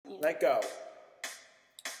Let go.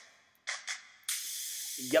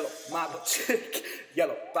 Yellow model chick,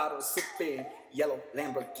 yellow bottle sipping, yellow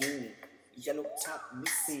Lamborghini, yellow top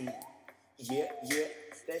missing. Yeah,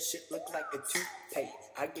 that shit look like a toothpaste.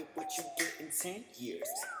 I get what you get in 10 years.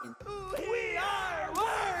 We are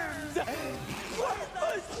worms!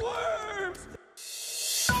 Worthless worms!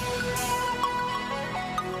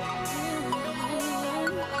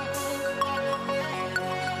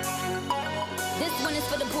 This one is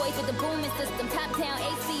for the boys with the booming system. Top down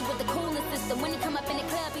AC with the coolest system. When he come up in the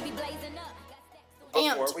club, he be blazing up.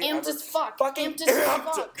 Amped as fuck. Fucking Amped as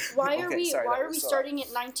fuck. Why are Okay, we sorry, why that are we was starting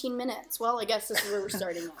at 19 minutes? Well, I guess this is where we're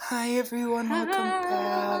starting at. Hi everyone, welcome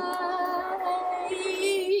back.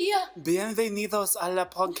 Bienvenidos a la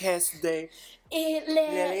podcast de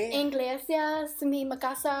Lily. Iglesias, mi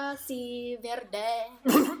casa, si verde.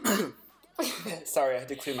 Sorry, I had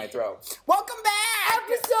to clear my throat. Welcome back!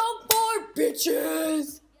 Episode 4,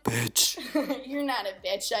 bitches! Bitch. You're not a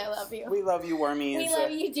bitch, I love you. We love you, wormies. We love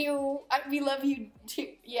you too. We love you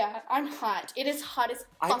too. Yeah, I'm hot. It is hot as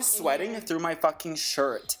fuck. I'm sweating through my fucking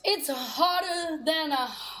shirt. It's hotter than a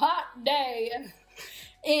hot day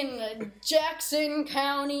in Jackson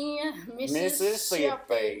County,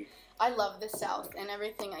 Mississippi. I love the South, and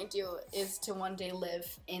everything I do is to one day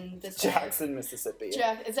live in the South. Jackson, Mississippi.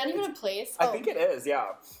 Is that even a place? I think it is, yeah.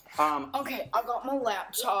 Okay, I got my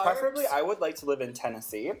laptop. Preferably, I would like to live in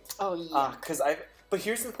Tennessee. Oh, yeah. But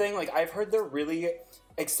here's the thing, like, I've heard they're really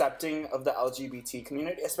accepting of the LGBT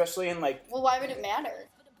community, especially in, like... Well, why would it matter?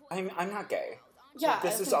 I'm not gay. Yeah,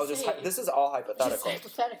 This is all hypothetical. Just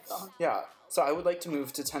hypothetical. Yeah, so I would like to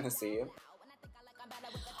move to Tennessee.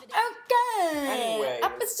 Okay. Anyways.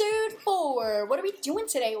 Episode 4. What are we doing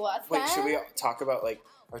today, Watson? Wait, should we talk about, like,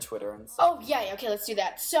 our Twitter and stuff? Oh, yeah, okay, let's do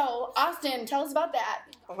that. So, Austin, tell us about that.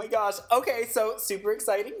 Oh my gosh. Okay, so super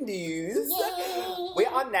exciting news. Yay. We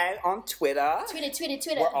are now on Twitter.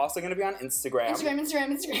 Twitter. We're also going to be on Instagram.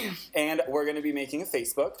 Instagram. And we're going to be making a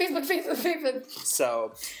Facebook. Facebook.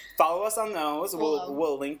 So follow us on those. Below.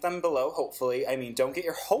 We'll link them below, hopefully. I mean, don't get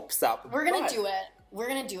your hopes up. We're going to do it. We'll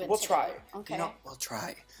We'll today. try. Okay. You know, we'll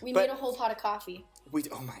try. We made a whole pot of coffee.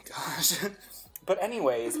 Oh my gosh. But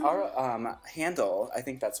anyways, our handle, I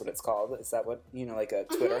think that's what it's called. Is that what, like a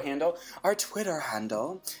Twitter handle? Our Twitter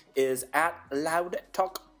handle is at Loud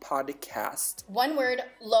Talk Podcast. One word,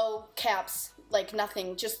 low caps, like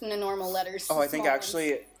nothing, just in the normal letters. Oh, I think small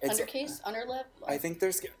actually ones. it's... Undercase? Underlip?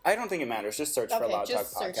 I don't think it matters. Just search for Loud Talk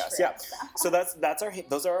just search Podcast. for Yeah. it. So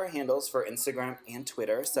those are our handles for Instagram and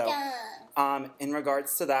Twitter. So in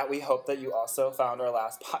regards to that, we hope that you also found our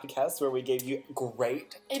last podcast where we gave you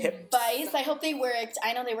great tips. Advice. I hope they worked.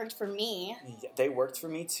 I know they worked for me. Yeah, they worked for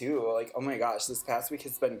me too. Like, oh my gosh, this past week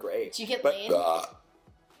has been great. Did you get laid?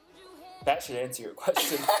 That should answer your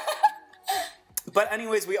question. But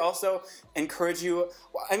anyways, we also encourage you.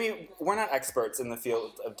 I mean, we're not experts in the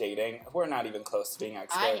field of dating. We're not even close to being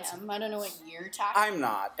experts. I am. I don't know what you're talking. I'm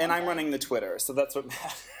not, and I'm running the Twitter, so that's what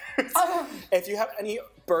matters. If you have any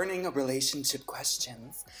burning relationship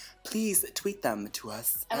questions, please tweet them to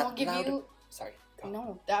us. And we'll give you... Sorry. Go.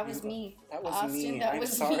 No, that was me. That was Austin, me. I'm I'm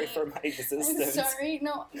sorry for my existence. I'm sorry.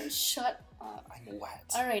 No, shut up. I'm wet.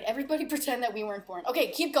 All right, everybody pretend that we weren't born.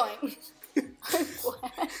 Okay, keep going.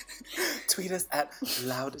 Tweet us at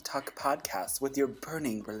Loud Talk Podcast with your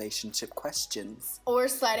burning relationship questions. Or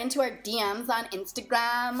slide into our DMs on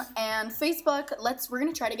Instagram and Facebook. We're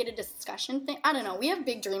gonna try to get a discussion thing. I don't know. We have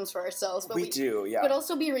big dreams for ourselves, but we do, yeah. But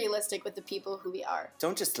also be realistic with the people who we are.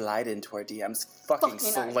 Don't just slide into our DMs. Fucking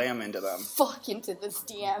slam into them. Fuck into this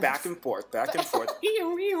DM. Back and forth.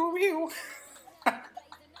 Ew.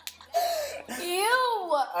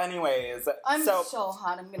 Ew! Anyways, I'm so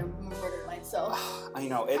hot, I'm gonna murder myself. I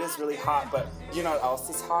know, it is really hot, but you know what else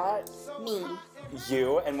is hot? Me.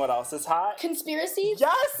 You, and what else is hot? Conspiracies?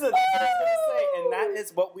 Yes! That's what I was gonna say, and that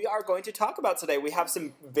is what we are going to talk about today. We have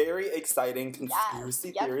some very exciting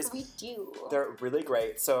conspiracy theories. Yes, we do. They're really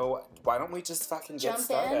great, so why don't we just fucking get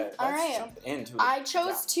started? Alright. Jump into I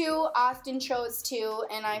chose 2, Austin chose 2,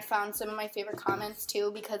 and I found some of my favorite comments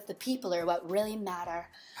too, because the people are what really matter.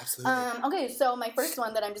 Absolutely. Okay, so my first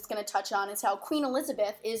one that I'm just going to touch on is how Queen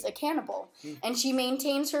Elizabeth is a cannibal, and she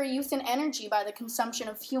maintains her youth and energy by the consumption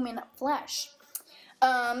of human flesh.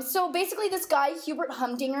 So basically this guy, Hubert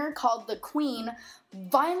Humdinger, called the Queen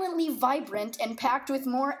violently vibrant and packed with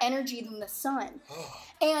more energy than the sun.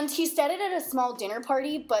 And he said it at a small dinner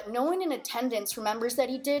party, but no one in attendance remembers that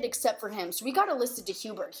he did except for him. So we got to listen to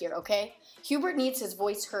Hubert here, okay? Hubert needs his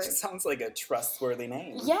voice heard. Sounds like a trustworthy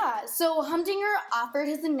name. Yeah, so Humdinger offered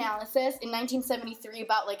his analysis in 1973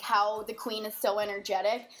 about like how the Queen is so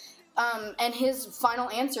energetic. And his final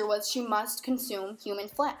answer was she must consume human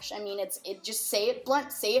flesh. I mean, just say it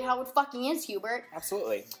blunt, say it how it fucking is, Hubert.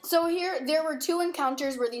 Absolutely. So there were 2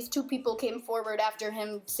 encounters where these 2 people came forward after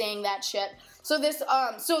him saying that shit. So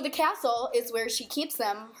the castle is where she keeps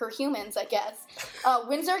them, her humans, I guess.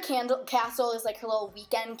 Windsor Castle is like her little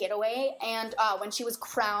weekend getaway, and when she was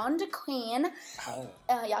crowned queen,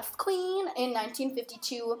 queen, in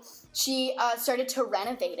 1952, she started to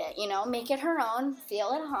renovate it, make it her own,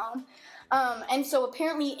 feel at home. And so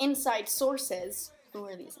apparently inside sources, who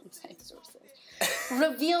are these inside sources?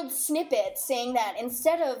 Revealed snippets saying that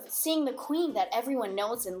instead of seeing the queen that everyone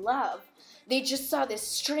knows and loves, they just saw this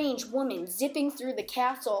strange woman zipping through the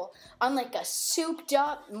castle on like a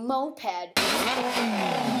souped-up moped,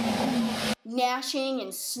 gnashing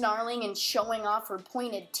and snarling and showing off her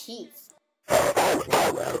pointed teeth.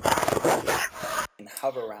 And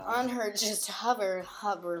hover around. On her, just hover,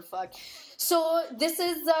 fuck. So this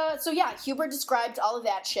is, Hubert described all of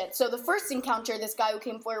that shit. So the first encounter, this guy who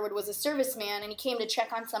came forward was a serviceman, and he came to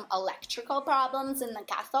check on some electrical problems in the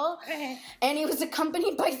castle. And he was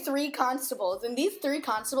accompanied by 3 constables, and these 3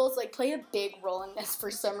 constables, play a big role in this for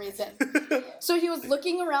some reason. So he was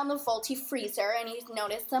looking around the faulty freezer, and he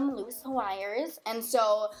noticed some loose wires, and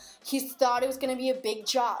so he thought it was going to be a big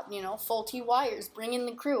job, faulty wires, bring in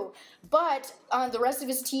the crew. But the rest of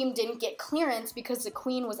his team didn't get clearance because the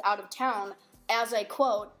queen was out of town. As I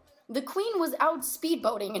quote, the queen was out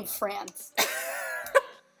speedboating in France.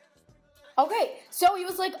 Okay, so he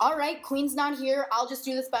was like, all right, queen's not here, I'll just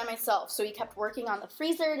do this by myself. So he kept working on the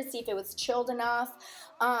freezer to see if it was chilled enough.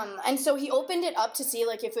 And so he opened it up to see,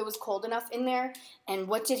 if it was cold enough in there. And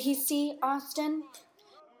what did he see, Austin?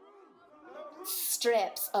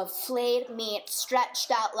 Strips of flayed meat stretched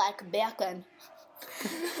out like bacon.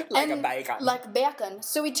 Like bacon.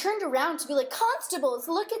 So he turned around to be like, constables,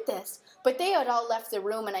 look at this. But they had all left the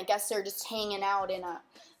room, and I guess they're just hanging out in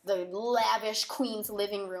the lavish queen's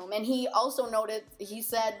living room. And he also he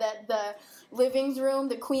said that the living room,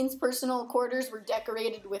 the queen's personal quarters, were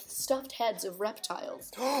decorated with stuffed heads of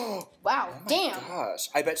reptiles. Wow, damn. Gosh,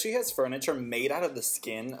 I bet she has furniture made out of the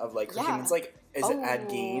skin of her humans. Is it Ed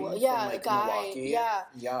Gein? Yeah, from, the guy. Milwaukee?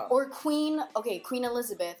 Yeah. Or Queen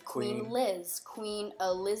Elizabeth, Queen Liz, Queen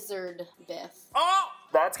Elizabeth. Oh!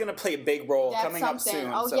 That's going to play a big role That's coming something. up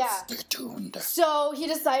soon. Oh, so yeah. Stay tuned. So he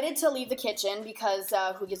decided to leave the kitchen because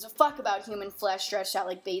who gives a fuck about human flesh stretched out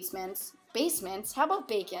like basements? Basements? How about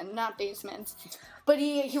bacon? Not basements. But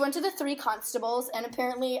he went to the 3 constables, and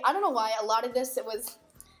apparently, I don't know why, a lot of this it was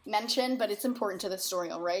mentioned, but it's important to the story,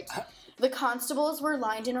 all right? The constables were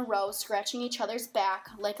lined in a row, scratching each other's back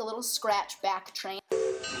like a little scratch back train.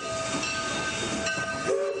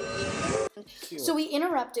 Cute. So we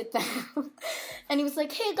interrupted them, and he was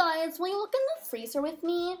like, hey guys, will you look in the freezer with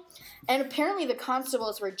me? And apparently the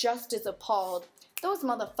constables were just as appalled. Those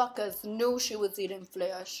motherfuckers knew she was eating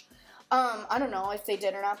flesh. I don't know if they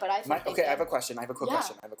did or not, but I think they did. I have a question. I have a quick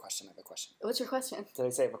question. What's your question? Did I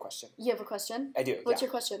say I have a question? You have a question? I do, What's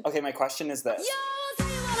your question? Okay, my question is this. Yo,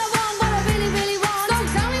 tell you what I want, what I really, really want. Don't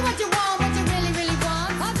tell me what you want, what you really, really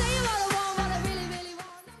want. I'll tell you what I want, what I really, really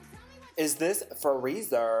want. Don't tell me what Is this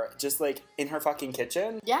Freezer just in her fucking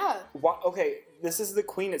kitchen? Yeah. What? Okay, this is the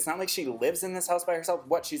queen. It's not like she lives in this house by herself.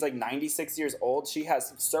 What? She's 96 years old. She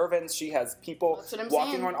has servants. She has people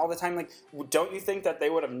walking around all the time. Don't you think that they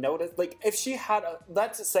would have noticed? If she had,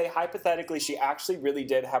 let's say hypothetically, she actually really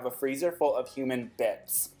did have a freezer full of human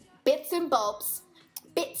bits. Bits and bulbs.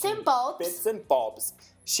 Bits and bulbs. Bits and bulbs.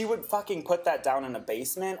 She would fucking put that down in a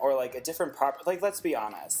basement or a different property. Let's be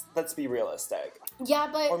honest. Let's be realistic. Yeah,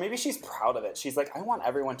 but... Or maybe she's proud of it. She's like, I want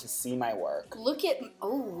everyone to see my work. Look at...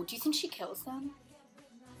 Oh, do you think she kills them?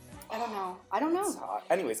 I don't know.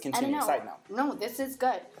 Anyways, continue. Side note. No, this is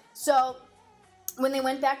good. So, when they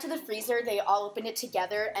went back to the freezer, they all opened it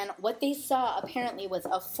together, and what they saw apparently was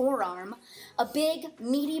a forearm, a big,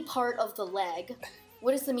 meaty part of the leg.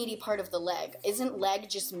 What is the meaty part of the leg? Isn't leg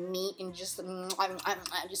just meat and just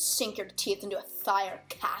sink your teeth into a thigh or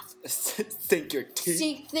calf? Sink your teeth?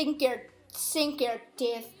 Sink your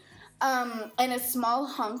teeth. And a small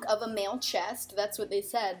hunk of a male chest. That's what they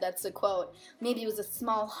said. That's the quote. Maybe it was a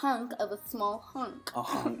small hunk of a small hunk. A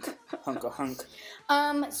hunk. A hunk.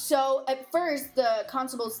 So at first the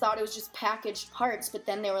constables thought it was just packaged parts, but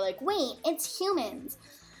then they were like, wait, it's humans.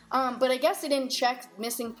 But I guess they didn't check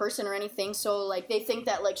missing person or anything, so, they think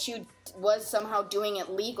that, she was somehow doing it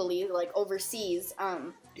legally, overseas.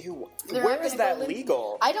 Ew. Where is that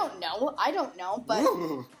legal? I don't know, but,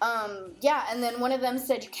 yeah, and then one of them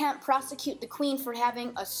said, you can't prosecute the queen for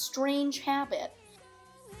having a strange habit.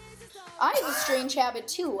 I have a strange habit,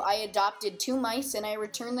 too. I adopted 2 mice, and I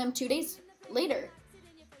returned them 2 days later.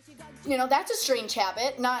 that's a strange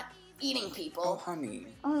habit, not eating Oh, people. honey.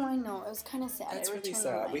 Oh, I know. It was kind of sad. That's I really returned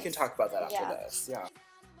sad. the We can mice. talk about that after Yeah. this. Yeah.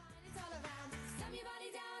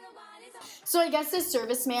 So I guess this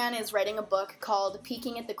serviceman is writing a book called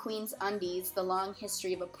Peeking at the Queen's Undies, The Long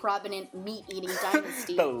History of a Prominent Meat-Eating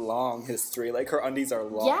Dynasty. The long history. Like, her undies are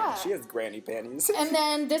long. Yeah. She has granny panties. And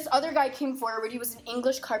then this other guy came forward. He was an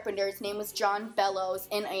English carpenter. His name was John Bellows.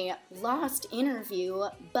 In a lost interview,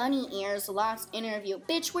 Bunny Ears lost interview.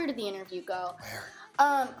 Bitch, where did the interview go?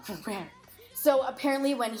 Where? So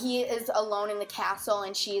apparently when he is alone in the castle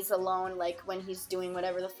and she's alone, like when he's doing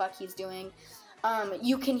whatever the fuck he's doing,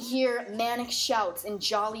 you can hear manic shouts and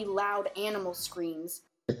jolly loud animal screams.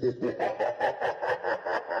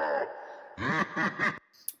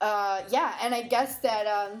 Yeah, and I guess that,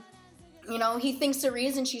 he thinks the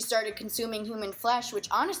reason she started consuming human flesh, which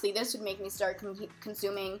honestly, this would make me start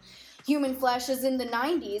consuming human flesh, is in the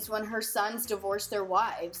 90s when her sons divorced their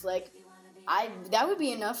wives. Like, that would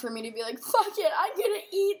be enough for me to be like, fuck it, I'm gonna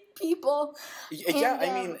eat people. Yeah,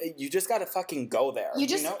 And, I mean, you just gotta fucking go there.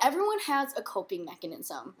 Everyone has a coping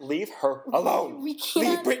mechanism. Leave her alone. We can't.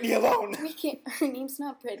 Leave Brittany alone. We can't. Her name's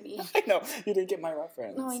not Brittany. I know. You didn't get my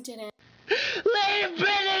reference. No, I didn't. Leave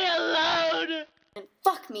Brittany alone!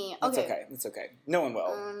 Fuck me. It's Okay. okay. It's okay. No one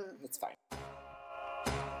will. It's fine.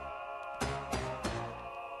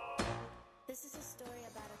 This is a story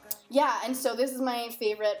about a girl. Yeah, and so this is my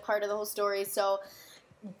favorite part of the whole story. So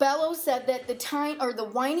Bello said that the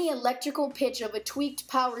whiny electrical pitch of a tweaked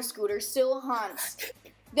power scooter still haunts.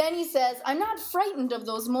 Then he says, I'm not frightened of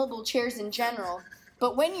those mobile chairs in general,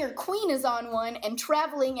 but when your queen is on one and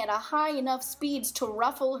traveling at a high enough speeds to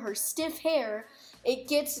ruffle her stiff hair, it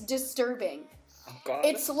gets disturbing. Oh, God.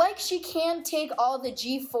 It's like she can't take all the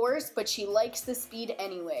G-force, but she likes the speed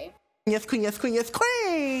anyway. Yes, queen, yes, queen, yes,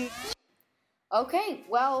 queen! Okay,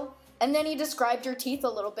 well, and then he described her teeth a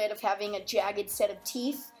little bit of having a jagged set of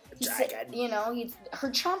teeth. He said, Jagged. her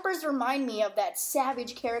chompers remind me of that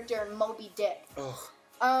savage character in Moby Dick.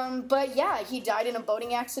 Ugh. But yeah, he died in a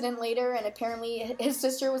boating accident later, and apparently his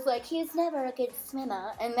sister was like, he's never a good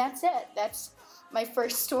swimmer, and that's it. That's my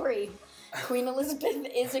first story. Queen Elizabeth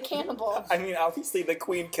is a cannibal. I mean, obviously the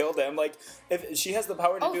queen killed him. Like, if she has the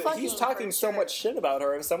power to Oh, do it, he's fucking talking for so sure. much shit about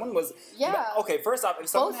her. If someone was, Yeah. Okay, first off, if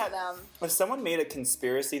someone Both of them. if someone made a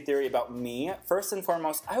conspiracy theory about me, first and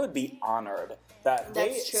foremost, I would be honored that they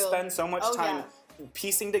That's true. spend so much Oh, time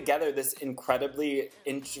piecing together this incredibly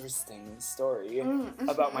interesting story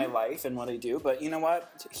about my life and what I do. But you know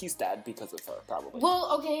what? He's dead because of her, probably. Well,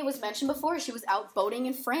 okay, it was mentioned before, she was out boating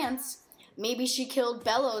in France. Maybe she killed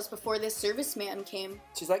Bellows before this serviceman came.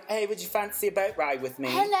 She's like, hey, would you fancy a boat ride with me?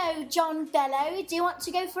 Hello, John Bellow. Do you want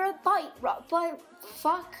to go for a boat?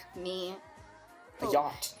 Fuck me. A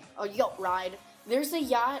yacht. A yacht ride. There's a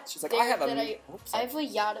yacht. She's like, there I have a that me- Oops, I have a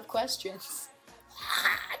yacht of questions.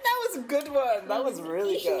 That was a good one. That was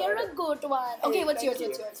really good. You're a good one. Okay, what's Thank yours?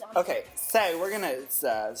 you. What's yours? Okay, so we're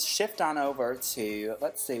gonna shift on over to,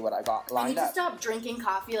 let's see what I got I lined need to up. stop drinking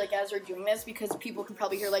coffee like as we're doing this because people can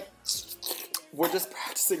probably hear like, We're just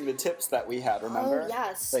practicing the tips that we had, remember? oh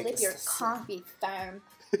yeah, slip Like, your coffee farm.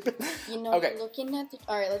 You know, Okay. you're looking at the.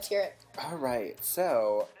 All right, let's hear it. All right,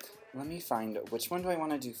 so let me find, which one do I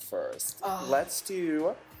want to do first? Oh. Let's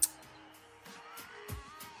do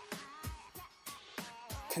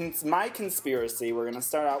my conspiracy. We're gonna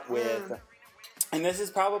start out with, and this is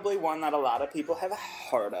probably one that a lot of people have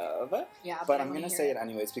heard of. Yeah, but I I'm wanna gonna hear say it. it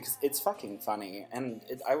anyways because it's fucking funny, and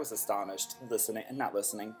I was astonished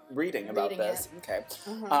reading about Reading this. it. Okay,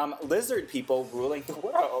 lizard people ruling the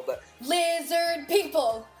world. Lizard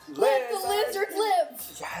people, let the lizards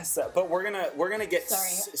live. Yes, but we're gonna get Sorry.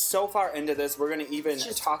 so far into this. We're gonna even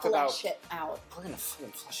Just talk flush about. it out. We're gonna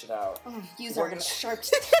fucking flush it out. Use We're our gonna- sharp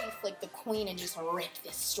teeth like the queen and just rip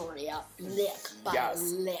this story up, lick by Yes.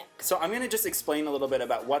 lick. So I'm gonna just explain a little bit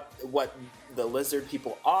about what the lizard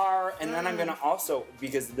people are, and then I'm gonna also,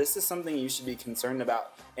 because this is something you should be concerned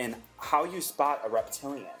about, and how you spot a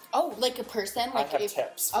reptilian. Oh, like a person? Like have if,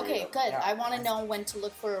 tips for Okay, you. good. Yeah. I want to know when to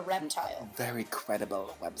look for a reptile. Very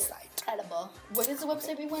credible website. Incredible. What is the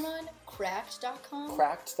website we went on? Cracked.com?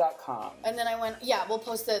 Cracked.com. And then I went, yeah, we'll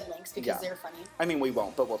post the links because Yeah. they're funny. I mean, we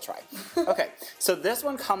won't, but we'll try. Okay, so this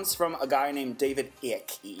one comes from a guy named David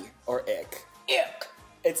Icke, or Ick. Ick!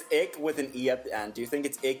 It's Ick with an E at the end. Do you think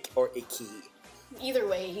it's Ick or Icky? Either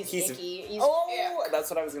way, he's icky. He's oh, ick. that's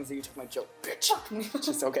what I was gonna say. You took my joke, bitch. Fuck me.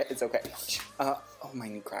 It's okay. It's okay. Oh, my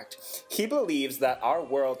knee cracked. He believes that our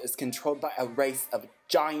world is controlled by a race of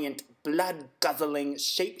giant, blood-guzzling,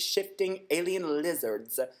 shape-shifting alien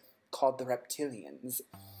lizards called the reptilians.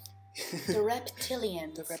 The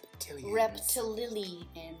reptilians. The reptilians.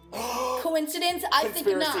 Reptililian. Coincidence? I think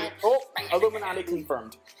Conspiracy. not. Oh, Illuminati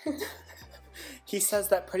confirmed. He says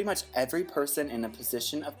that pretty much every person in a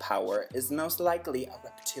position of power is most likely a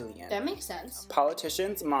reptilian. That makes sense.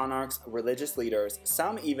 Politicians, monarchs, religious leaders,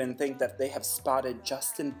 some even think that they have spotted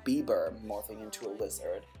Justin Bieber morphing into a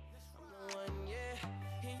lizard.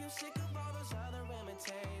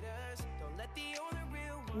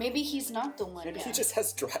 Maybe he's not the one. Maybe yet. he just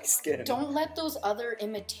has dry skin. Don't let those other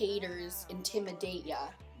imitators intimidate ya.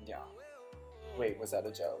 Yeah. Wait, was that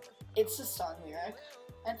a joke? It's a song lyric.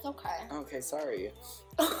 It's okay. Okay, sorry.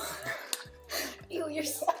 Ew,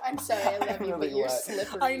 I'm sorry, I love you, Really but you're what?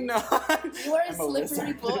 slippery. I know. You are a I'm slippery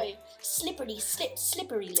lizard. boy.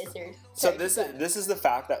 Slippery lizard. So Sorry, this keep is going. this is the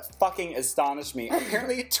fact that fucking astonished me.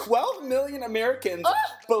 Apparently, 12 million Americans Ah!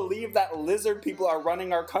 believe that lizard people are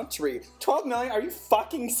running our country. 12 million? Are you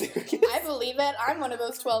fucking serious? I believe it. I'm one of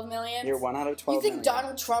those 12 million. You're 1 out of 12 You think million.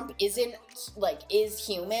 Donald Trump is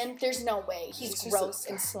human? There's no way. He's He's just gross a-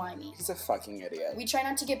 and slimy. He's a fucking idiot. We try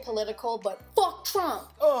not to get political, but fuck Trump.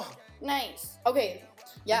 Ugh. Nice. Okay.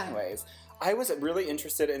 Yeah. Anyways, I was really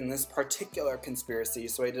interested in this particular conspiracy,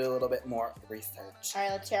 so I did a little bit more research. All right,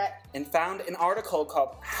 let's hear it. And found an article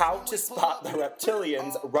called How to Spot the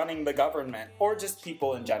Reptilians Running the Government, or just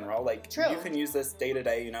people in general. Like, True. you can use this day to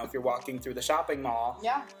day, you know, if you're walking through the shopping mall,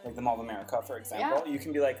 Yeah. like the Mall of America, for example, you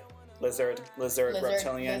can be like, lizard,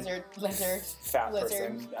 reptilian, Lizard. fat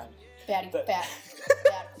lizard. person. Fatty, The- fat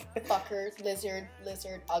fucker, lizard,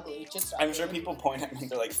 ugly. Just I'm sure people point at me,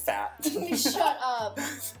 they're like, fat. Shut up.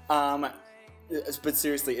 But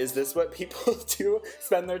seriously, is this what people do?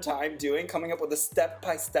 Spend their time doing? Coming up with a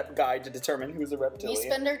step-by-step guide to determine who's a We reptilian?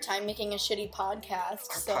 spend our time making a shitty podcast,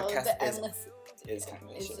 Our so podcast the is- endless is kind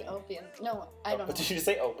of is shitty. opium. No, I don't know. Did you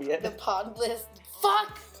say opiate? The pod list.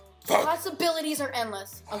 Fuck! Fuck. Possibilities are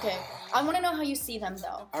endless. Okay, I want to know how you see them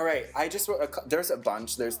though. All right, I just wrote there's a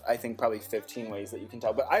bunch. There's, I think, probably 15 ways that you can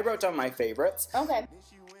tell. But I wrote down my favorites. Okay.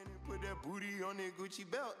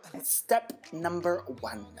 Step number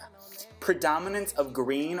 1. Predominance of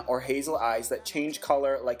green or hazel eyes that change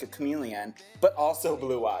color like a chameleon, but also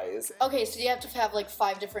blue eyes. Okay, so you have to have like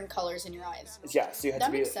 5 different colors in your eyes. Yeah, so you have That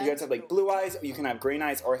to be, makes you have to sense. have like blue eyes, you can have green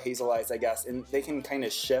eyes or hazel eyes, I guess, and they can kind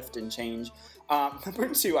of shift and change. Number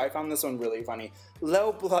 2, I found this one really funny.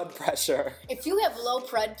 Low blood pressure. If you have low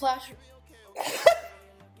pressure,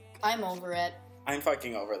 I'm over it. I'm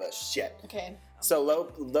fucking over this shit. Okay. So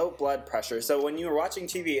low blood pressure. So when you're watching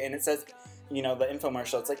TV and it says, you know, the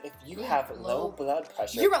infomercial, it's like, if you have low blood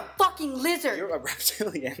pressure, You're a fucking lizard. you're a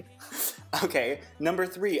reptilian. Okay, number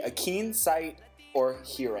 3, a keen sight or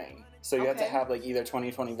hearing. So you have to Okay. have like either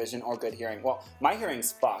 20/20 vision or good hearing. Well, my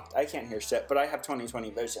hearing's fucked. I can't hear shit, but I have 20/20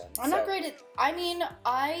 vision. I'm so- not great at. I mean,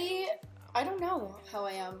 I don't know how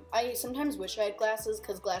I am. I sometimes wish I had glasses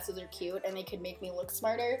because glasses are cute and they could make me look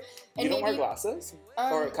smarter. And You don't wear maybe glasses?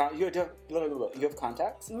 Um, Or you have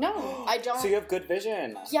contacts? no, I don't. So you have good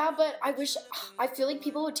vision. Yeah, but I feel like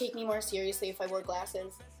people would take me more seriously if I wore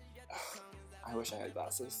glasses. I wish I had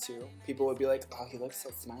glasses too. People would be like, oh, he looks so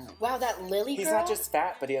smart. Wow, that Lily He's girl. not just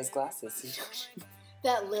fat, but he has glasses.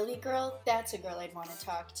 That Lily girl. That's a girl I'd want to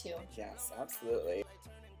talk to. Yes, absolutely.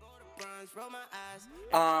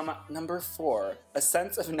 Number 4, a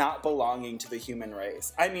sense of not belonging to the human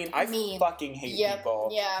race. I mean, I Me. fucking hate Yep, people.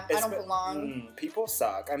 yeah, I don't belong. People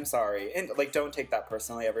suck. I'm sorry. And, like, don't take that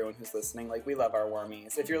personally, everyone who's listening. Like, we love our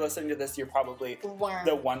wormies. If you're listening to this, you're probably Worm.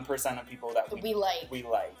 the 1% of people that we like. we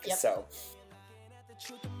like. Yep. So,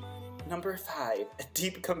 number 5, a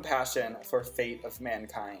deep compassion for fate of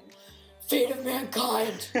mankind. Fate of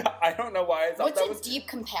mankind. I don't know why I thought What's that a was... deep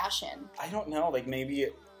compassion? I don't know, like maybe...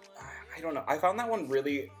 I don't know. I found that one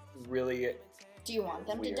really, really... Do you want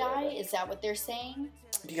them Weird. to die? Is that what they're saying?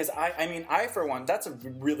 Because I mean, I for one, that's a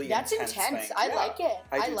really That's intense. thing. I Yeah, like it.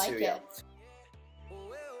 I do like too, it.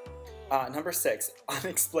 yeah. Number 6,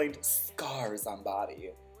 unexplained scars on body.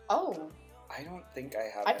 Oh, I don't think I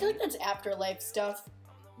have I feel any. like that's afterlife stuff.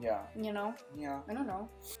 Yeah, You know? yeah. I don't know.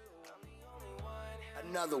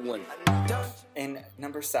 Another one. And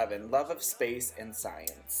number 7, love of space and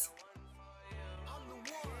science.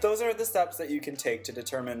 Those are the steps that you can take to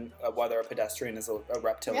determine whether a pedestrian is a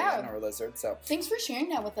reptilian Yeah. or a lizard. So Thanks for sharing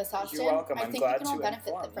that with us, Austin. You're welcome. I I'm think glad we can all to benefit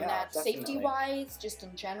inform. from Yeah, that. definitely. Safety-wise, just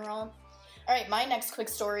in general. All right, my next quick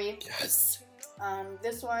story. yes.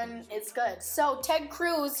 This one is good. So Ted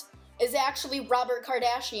Cruz is actually Robert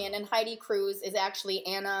Kardashian, and Heidi Cruz is actually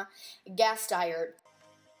Anna Gasteyer.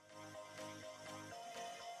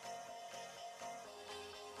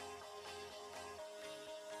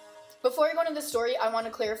 before I go into the story, I want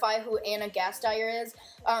to clarify who Anna Gasteyer is,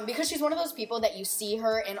 because she's one of those people that you see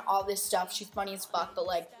her in all this stuff. She's funny as fuck, but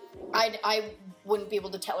like, I wouldn't be able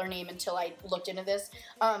to tell her name until I looked into this.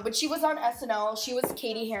 But she was on SNL. She was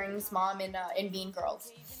Katie Haring's mom in Mean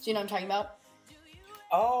Girls. Do you know what I'm talking about?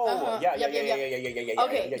 Oh, yeah.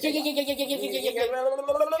 Okay.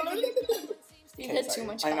 You had too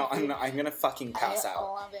much I know. coffee. I'm gonna fucking pass I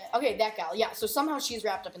out. love it. Okay, that gal. Yeah. So somehow she's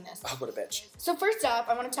wrapped up in this. Oh, what a bitch. So first off,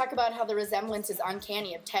 I want to talk about how the resemblance is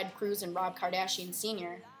uncanny of Ted Cruz and Rob Kardashian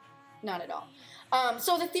Sr. Not at all.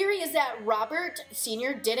 So the theory is that Robert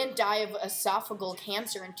Sr. didn't die of esophageal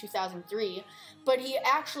cancer in 2003, but he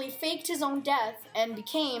actually faked his own death and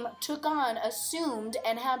took on, assumed,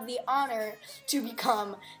 and had the honor to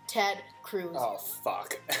become Ted Cruz. Oh,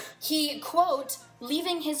 fuck. He, quote,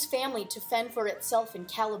 leaving his family to fend for itself in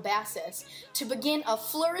Calabasas to begin a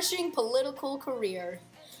flourishing political career.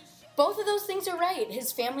 Both of those things are right.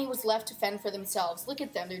 His family was left to fend for themselves. Look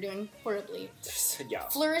at them. They're doing horribly. Yeah.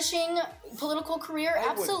 Flourishing political career?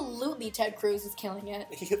 I would- Absolutely, Ted Cruz is killing it.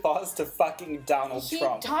 He lost to fucking Donald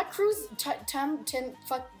Trump. Todd Cruz, Tim,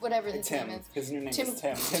 fuck, whatever his name is. His new name Tim- is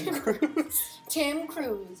Tim. Tim Cruz. Tim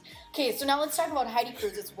Cruz. Okay, so now let's talk about Heidi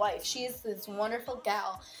Cruz's wife. She is this wonderful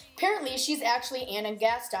gal. Apparently, she's actually Anna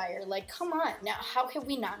Gasteyer. Like, come on. Now, how have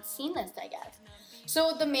we not seen this, I guess?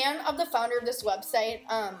 So the founder of this website,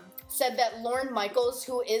 said that Lorne Michaels,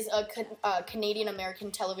 who is a Canadian-American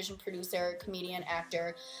television producer, comedian,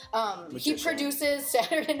 actor, he Magician. produces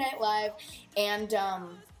Saturday Night Live and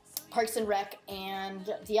Parks and Rec and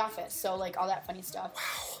The Office, so like all that funny stuff.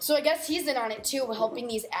 Wow. So I guess he's in on it too, helping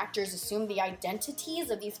these actors assume the identities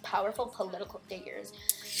of these powerful political figures.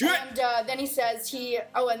 Shit. And then he says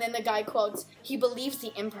and then the guy quotes, he believes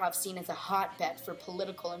the improv scene is a hotbed for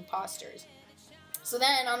political imposters. So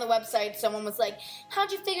then on the website, someone was like,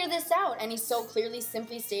 how'd you figure this out? And he so clearly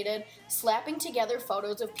simply stated, slapping together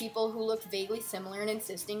photos of people who look vaguely similar and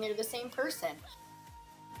insisting they're the same person.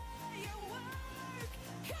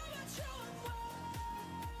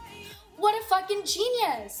 What a fucking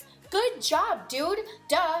genius! Good job, dude!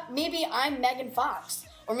 Duh, maybe I'm Megan Fox.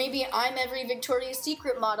 Or maybe I'm every Victoria's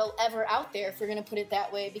Secret model ever out there, if we're gonna put it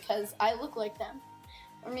that way, because I look like them.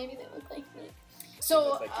 Or maybe they look like me.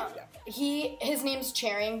 So, Like you, yeah. his name's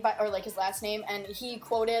Charing, or like his last name, and he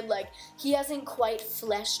quoted, like, he hasn't quite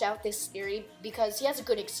fleshed out this theory because he has a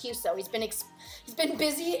good excuse, though. He's been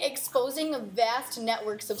busy exposing the vast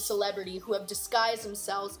networks of celebrity who have disguised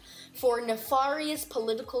themselves for nefarious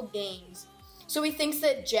political gains. So he thinks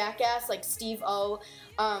that Jackass, like Steve O,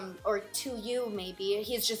 or 2U maybe,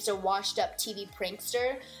 he's just a washed-up TV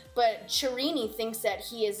prankster, but Chirini thinks that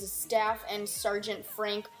he is a staff and Sergeant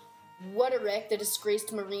Frank Whatterick, the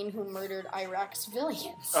disgraced Marine who murdered Iraq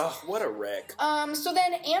civilians. Oh, what a wreck. So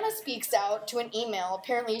then Anna speaks out to an email.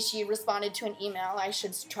 Apparently she responded to an email. I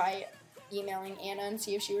should try emailing Anna and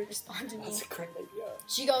see if she would respond to me. That's a great idea.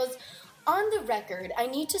 She goes, on the record, I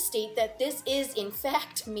need to state that this is in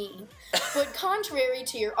fact me. But contrary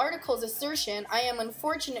to your article's assertion, I am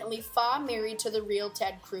unfortunately far married to the real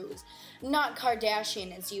Ted Cruz. Not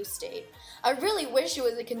Kardashian, as you state. I really wish it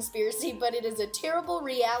was a conspiracy, but it is a terrible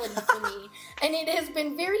reality for me. And it has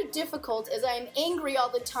been very difficult as I am angry all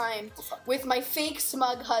the time with my fake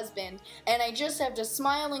smug husband. And I just have to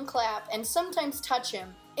smile and clap and sometimes touch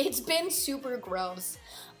him. It's been super gross.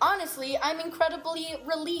 Honestly, I'm incredibly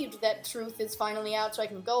relieved that truth is finally out so I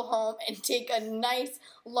can go home and take a nice,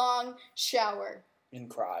 long shower. And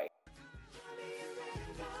cry.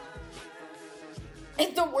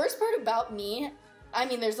 And the worst part about me, I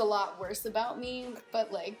mean, there's a lot worse about me,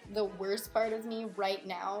 but, like, the worst part of me right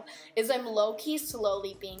now is I'm low-key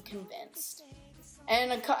slowly being convinced.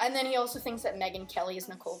 And then he also thinks that Megyn Kelly is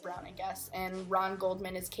Nicole Brown, I guess, and Ron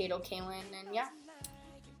Goldman is Kato Kaelin, and yeah.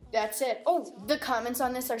 That's it. Oh, the comments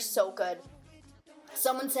on this are so good.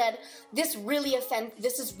 Someone said, this is really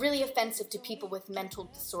offensive to people with mental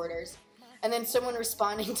disorders. And then someone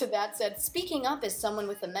responding to that said, speaking up as someone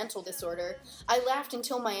with a mental disorder, I laughed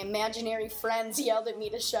until my imaginary friends yelled at me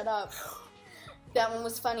to shut up. That one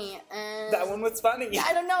was funny. That one was funny.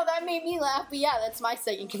 I don't know, that made me laugh, but yeah, that's my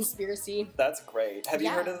second conspiracy. That's great. Have you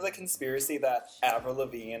Yeah. heard of the conspiracy that Avril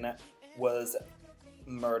Lavigne was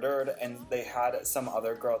murdered and they had some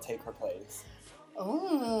other girl take her place?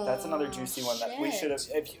 Oh, That's another juicy one that we shit. should have.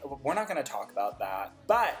 We're not going to talk about that,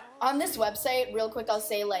 but On this website, real quick, I'll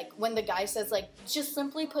say, like, when the guy says, like, just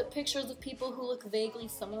simply put pictures of people who look vaguely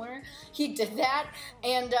similar, he did that,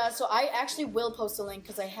 and so I actually will post a link,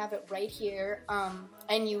 because I have it right here,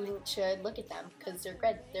 and you should look at them, because they're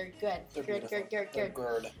good, they're good, they're good, beautiful. They're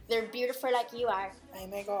good. They're beautiful like you are. Oh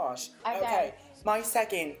my gosh. Okay. Okay. My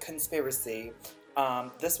second conspiracy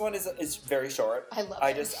This one is very short. I love I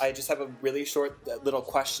it. just have a really short little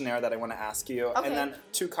questionnaire that I want to ask you, Okay. and then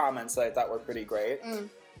 2 comments that I thought were pretty great.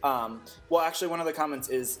 Well, actually, one of the comments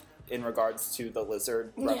is in regards to the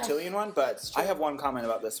lizard Yeah. reptilian one, but I have one comment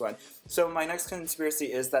about this one. So my next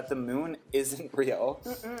conspiracy is that the moon isn't real.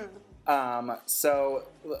 So,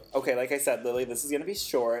 okay, like I said, Lily, this is gonna be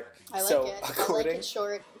short. I like so it. according, I like it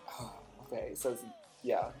short. Okay, so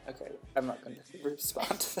yeah, okay. I'm not going to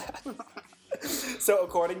respond to that. So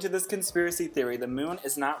according to this conspiracy theory, the moon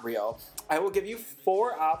is not real. I will give you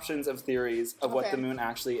 4 options of theories of what Okay. the moon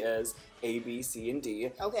actually is. A, B, C, and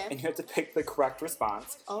D. Okay. And you have to pick the correct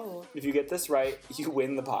response. Oh. If you get this right, you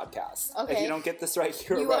win the podcast. If Okay. you don't get this right,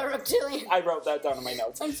 you're You are a reptilian. I wrote that down in my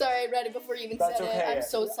notes. I'm sorry, I read it before you even That's said okay. it. I'm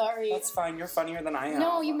so sorry. That's fine. You're funnier than I am.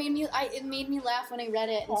 No, you made me. It made me laugh when I read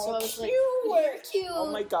it, and so I was like, cute. "You're cute."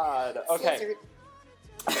 Oh my god. Okay.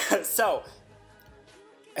 Lizard. So,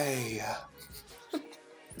 A.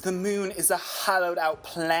 The moon is a hollowed out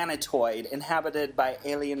planetoid inhabited by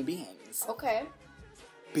alien beings. Okay.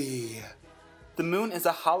 B. The moon is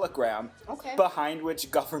a hologram Okay. behind which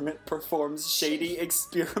government performs shady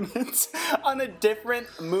experiments on a different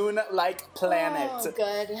moon-like planet. Oh,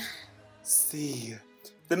 good. C.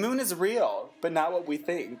 The moon is real, but not what we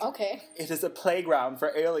think. Okay. It is a playground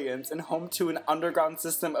for aliens and home to an underground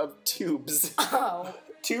system of tubes. Oh.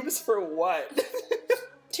 Tubes for what?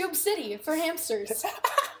 Tube City for hamsters.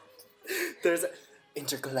 There's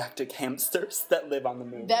intergalactic hamsters that live on the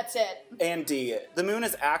moon. That's it. And D. The moon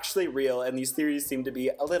is actually real, and these theories seem to be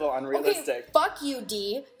a little unrealistic. Okay, fuck you,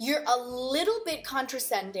 D. You're a little bit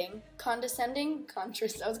condescending. Condescending? I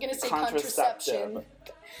was gonna say contraception.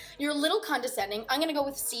 You're a little condescending. I'm gonna go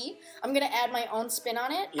with C. I'm gonna add my own spin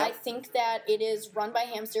on it. Yep. I think that it is run by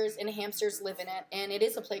hamsters and hamsters live in it, and it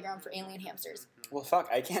is a playground for alien hamsters. Well, fuck,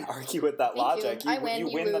 I can't argue with that Thank you. logic. I win, You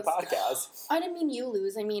you win the lose. podcast. I didn't mean you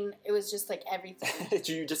lose. I mean, it was just like everything.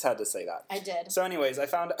 You just had to say that. I did. So, anyways, I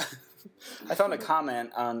found a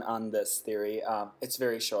comment on this theory. It's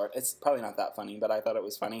very short. It's probably not that funny, but I thought it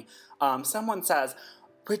was funny. Someone says,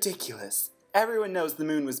 "Ridiculous. Everyone knows the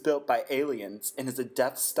moon was built by aliens and is a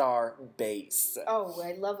Death Star base." Oh,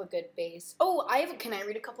 I love a good base. Oh, can I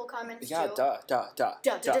read a couple comments Yeah, too? duh. Duh, duh,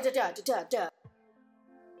 duh, duh, duh, duh, duh.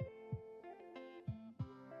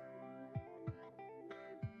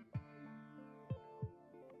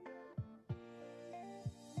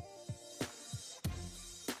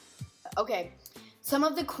 Okay, some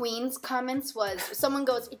of the Queen's comments was, someone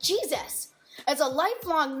goes, "Jesus! As a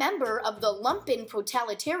lifelong member of the lumpen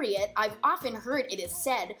proletariat, I've often heard it is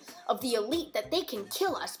said of the elite that they can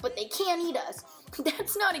kill us, but they can't eat us.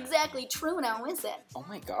 That's not exactly true now, is it?" Oh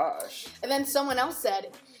my gosh. And then someone else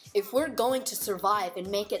said, "If we're going to survive and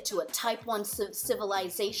make it to a Type 1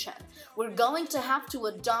 civilization, we're going to have to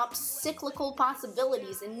adopt cyclical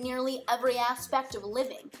possibilities in nearly every aspect of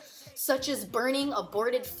living, such as burning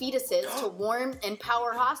aborted fetuses to warm and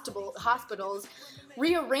power hospitals,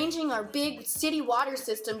 rearranging our big city water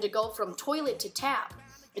system to go from toilet to tap.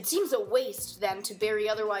 It seems a waste, then, to bury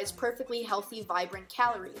otherwise perfectly healthy, vibrant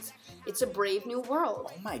calories. It's a brave new world."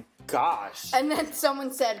 Oh my gosh. And then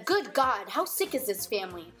someone said, "Good God, how sick is this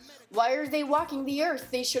family? Why are they walking the earth?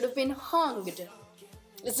 They should have been hunged."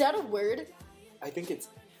 Is that a word? I think it's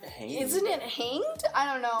hanged. Isn't it hanged? I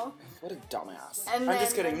don't know. What a dumbass. And I'm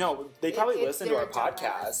just then- kidding. No, they probably listen to they're our a dumbass.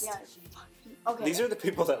 podcast. Yeah. Okay. These are the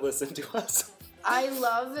people that listen to us. I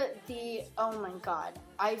love the, oh my God.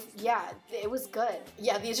 It was good.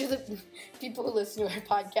 Yeah, these are the people who listen to our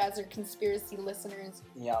podcast are conspiracy listeners.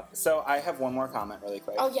 Yeah. So I have one more comment really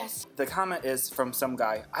quick. Oh, yes. The comment is from some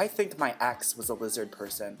guy. "I think my ex was a lizard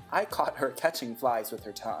person. I caught her catching flies with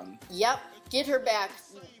her tongue." Yep. Get her back.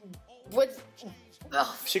 What?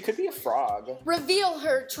 Ugh. She could be a frog. Reveal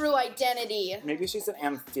her true identity. Maybe she's an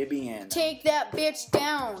amphibian. Take that bitch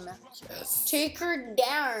down. Yes. Take her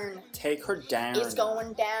down. Take her down. It's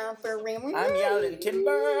going down for real. I'm yelling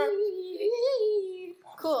timber.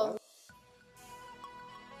 Cool.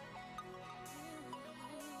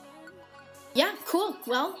 Yeah, cool.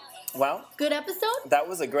 Well, Good episode. that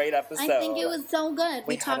was a great episode. I think it was so good.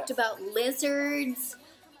 We We had talked a- about lizards,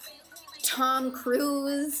 Tom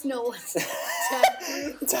Cruise. No, Ted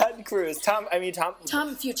Cruz. Ted Cruz. Tom.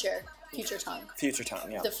 Tom Future Tom. Future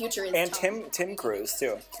Tom. Yeah. The future is And Tom. Tim Cruise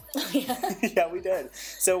too. Yeah. Yeah, we did.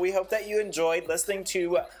 So we hope that you enjoyed listening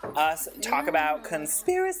to us talk about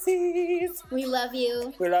conspiracies. We love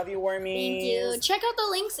you. We love you, wormies. Thank you. Check out the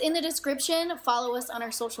links in the description. Follow us on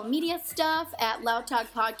our social media stuff at Loud Talk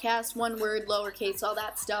Podcast, one word, lowercase, all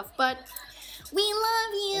that stuff. But we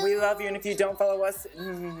love you. We love you, and if you don't follow us,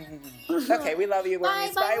 okay, we love you,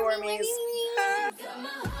 wormies. Bye, wormies.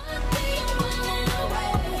 wormies.